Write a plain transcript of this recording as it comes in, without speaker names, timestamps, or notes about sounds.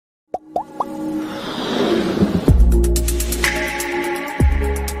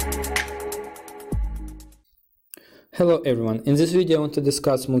Hello everyone, in this video I want to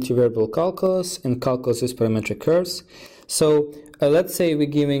discuss multivariable calculus and calculus with parametric curves. So let's say we're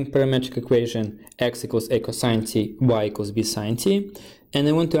giving parametric equation x equals a cosine t, y equals b sine t, and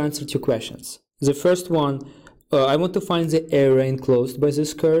I want to answer two questions. The first one, I want to find the area enclosed by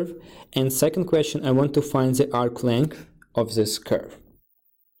this curve, and second question, I want to find the arc length of this curve.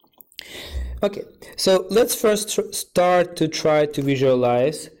 Okay, so let's first start to try to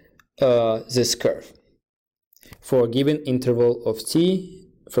visualize this curve for a given interval of t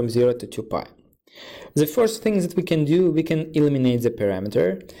from 0 to 2 pi. The first thing that we can do, we can eliminate the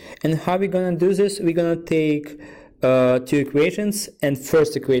parameter. And how we're going to do this? We're going to take two equations, and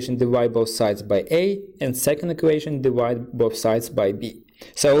first equation divide both sides by a, and second equation divide both sides by b.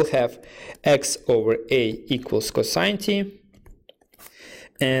 So we'll have x over a equals cosine t,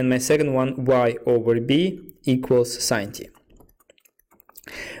 and my second one, y over b equals sine t.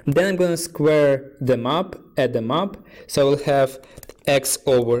 Then I'm going to square them up, add them up, so we'll have x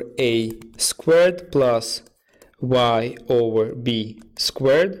over a squared plus y over b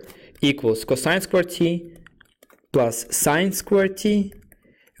squared equals cosine squared t plus sine squared t,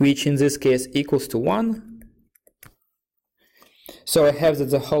 which in this case equals to 1. So I have that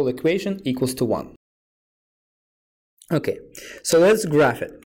the whole equation equals to 1. Okay, so let's graph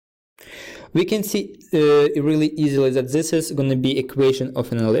it. We can see really easily that this is going to be equation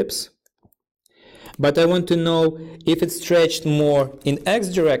of an ellipse. But I want to know if it's stretched more in x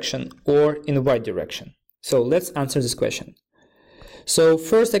direction or in y direction. So let's answer this question. So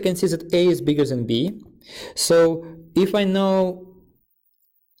first I can see that a is bigger than b. So if I know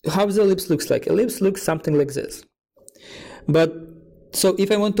how the ellipse looks like, ellipse looks something like this. But so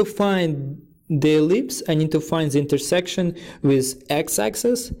if I want to find the ellipse, I need to find the intersection with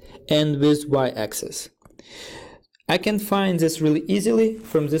x-axis and with y-axis. I can find this really easily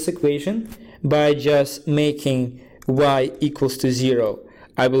from this equation by just making y equals to 0.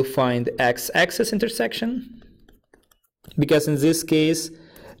 I will find x-axis intersection, because in this case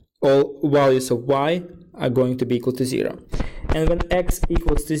all values of y are going to be equal to 0. And when x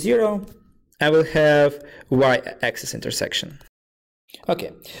equals to 0, I will have y-axis intersection.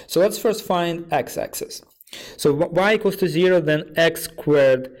 Okay, so let's first find x-axis. So y equals to 0, then x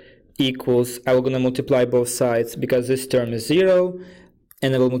squared equals, I'm going to multiply both sides because this term is 0,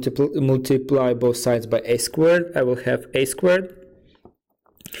 and I will multiply both sides by a squared. I will have a squared.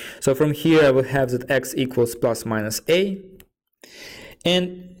 So from here I will have that x equals plus minus a.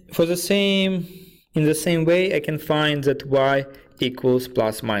 And for the same, in the same way, I can find that y equals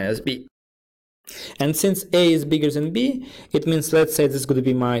plus minus b. And since a is bigger than b, it means, let's say this is going to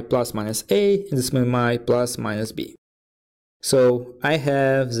be my plus minus a, and this is my plus minus b. So I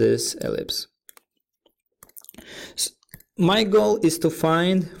have this ellipse. So my goal is to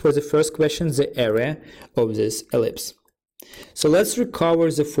find, for the first question, the area of this ellipse. So let's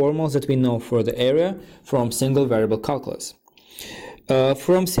recover the formulas that we know for the area from single variable calculus.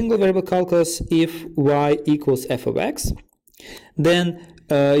 From single variable calculus, if y equals f of x, then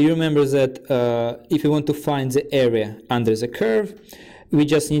you remember that if you want to find the area under the curve, we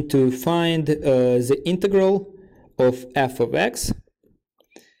just need to find the integral of f of x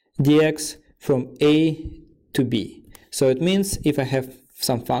dx from a to b. So it means if I have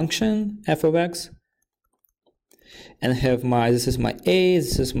some function f of x and have my, this is my a,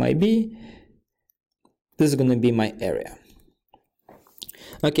 this is my b, this is going to be my area.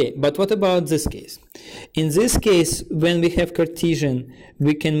 Okay, but what about this case? In this case, when we have Cartesian,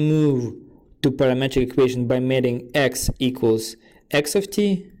 we can move to parametric equation by making x equals x of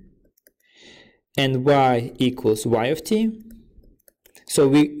t and y equals y of t. So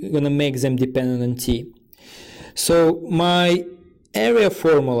we're going to make them dependent on t. So my area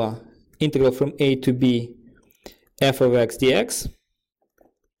formula, integral from a to b, f of x dx,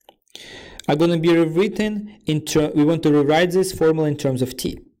 are going to be rewritten in we want to rewrite this formula in terms of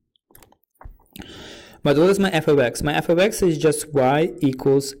t. But what is my f of x? My f of x is just y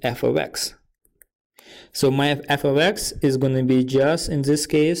equals f of x. So my f of x is going to be just, in this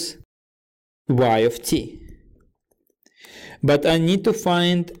case, y of t. But I need to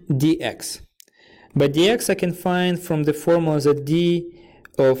find dx. But dx I can find from the formula that d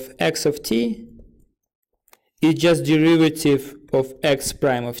of x of t is just derivative of x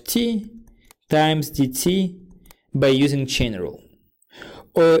prime of t times dt by using chain rule.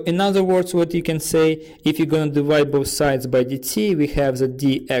 Or in other words, what you can say, if you're going to divide both sides by dt, we have the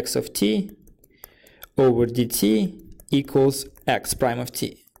dx of t over dt equals x prime of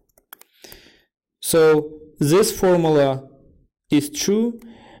t. So this formula is true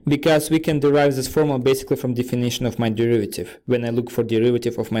because we can derive this formula basically from definition of my derivative when I look for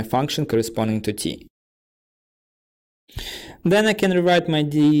derivative of my function corresponding to t. Then I can rewrite my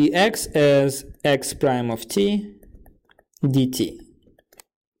dx as x prime of t dt.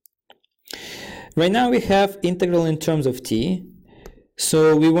 Right now we have integral in terms of t,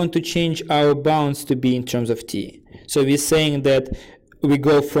 so we want to change our bounds to be in terms of t. So we're saying that we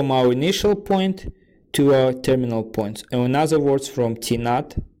go from our initial point to our terminal points, or in other words, from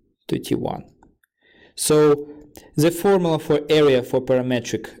t0 to t1. So the formula for area for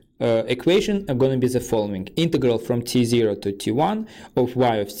parametric equation are going to be the following: integral from t0 to t1 of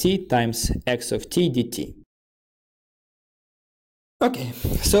y of t times x of t dt. Okay,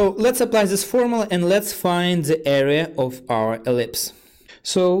 so let's apply this formula and let's find the area of our ellipse.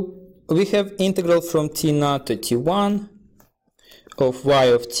 So we have integral from t0 to t1 of y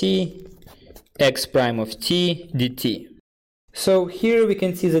of t x prime of t dt. So here we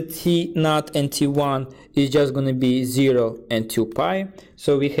can see that t0 and t1 is just going to be 0 and 2 pi.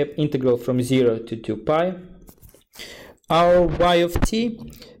 So we have integral from 0 to 2 pi. Our y of t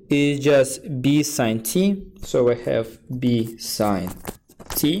is just b sine t. So I have b sine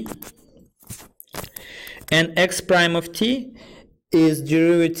t. And x prime of t is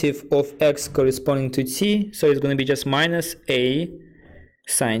derivative of x corresponding to t. So it's going to be just minus a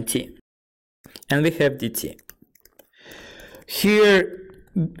sine t. And we have dt. Here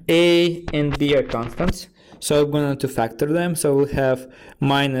a and b are constants, so I'm going to factor them. So we'll have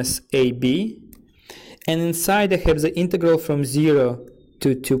minus ab, and inside I have the integral from 0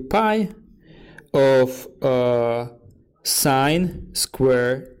 to 2 pi of sine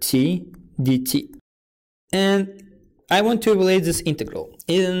square t dt. And I want to evaluate this integral,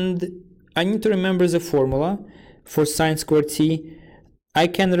 and I need to remember the formula for sine square t. I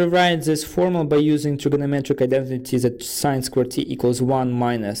can rewrite this formula by using trigonometric identity that sine square t equals 1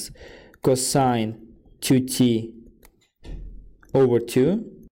 minus cosine 2t over 2.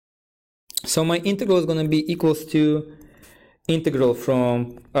 So my integral is going to be equals to integral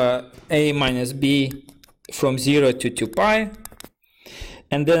from a minus b from 0 to 2 pi.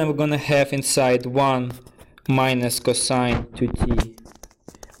 And then I'm going to have inside 1 minus cosine 2t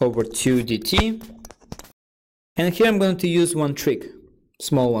over 2 dt. And here I'm going to use one trick,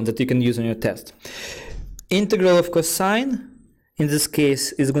 small one that you can use on your test. Integral of cosine, in this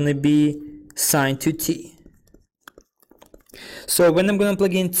case, is going to be sine 2t. So when I'm going to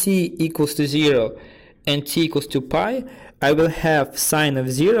plug in t equals to 0 and t equals to pi, I will have sine of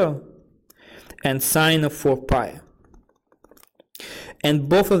 0 and sine of 4 pi. And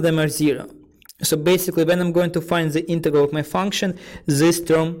both of them are 0. So basically, when I'm going to find the integral of my function, this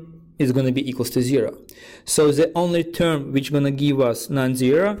term is going to be equals to 0. So the only term which is going to give us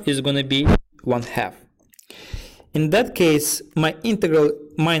non-zero is going to be 1/2. In that case, my integral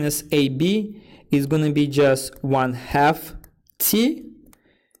minus ab is going to be just 1/2 t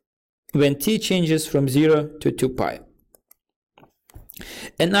when t changes from 0 to 2 pi.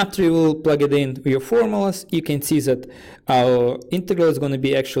 And after you will plug it in your formulas, you can see that our integral is going to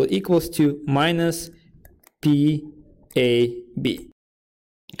be actually equals to minus PAB.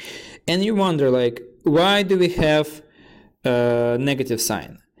 And you wonder, like, why do we have negative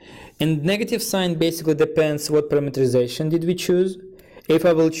sign? And negative sign basically depends what parameterization did we choose. If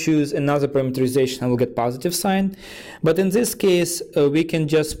I will choose another parameterization, I will get positive sign. But in this case, we can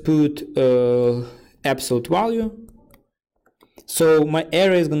just put absolute value. So my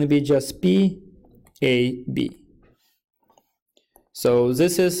area is going to be just PAB. So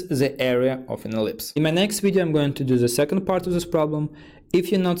this is the area of an ellipse. In my next video, I'm going to do the second part of this problem.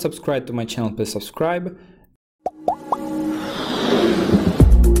 If you're not subscribed to my channel, please subscribe.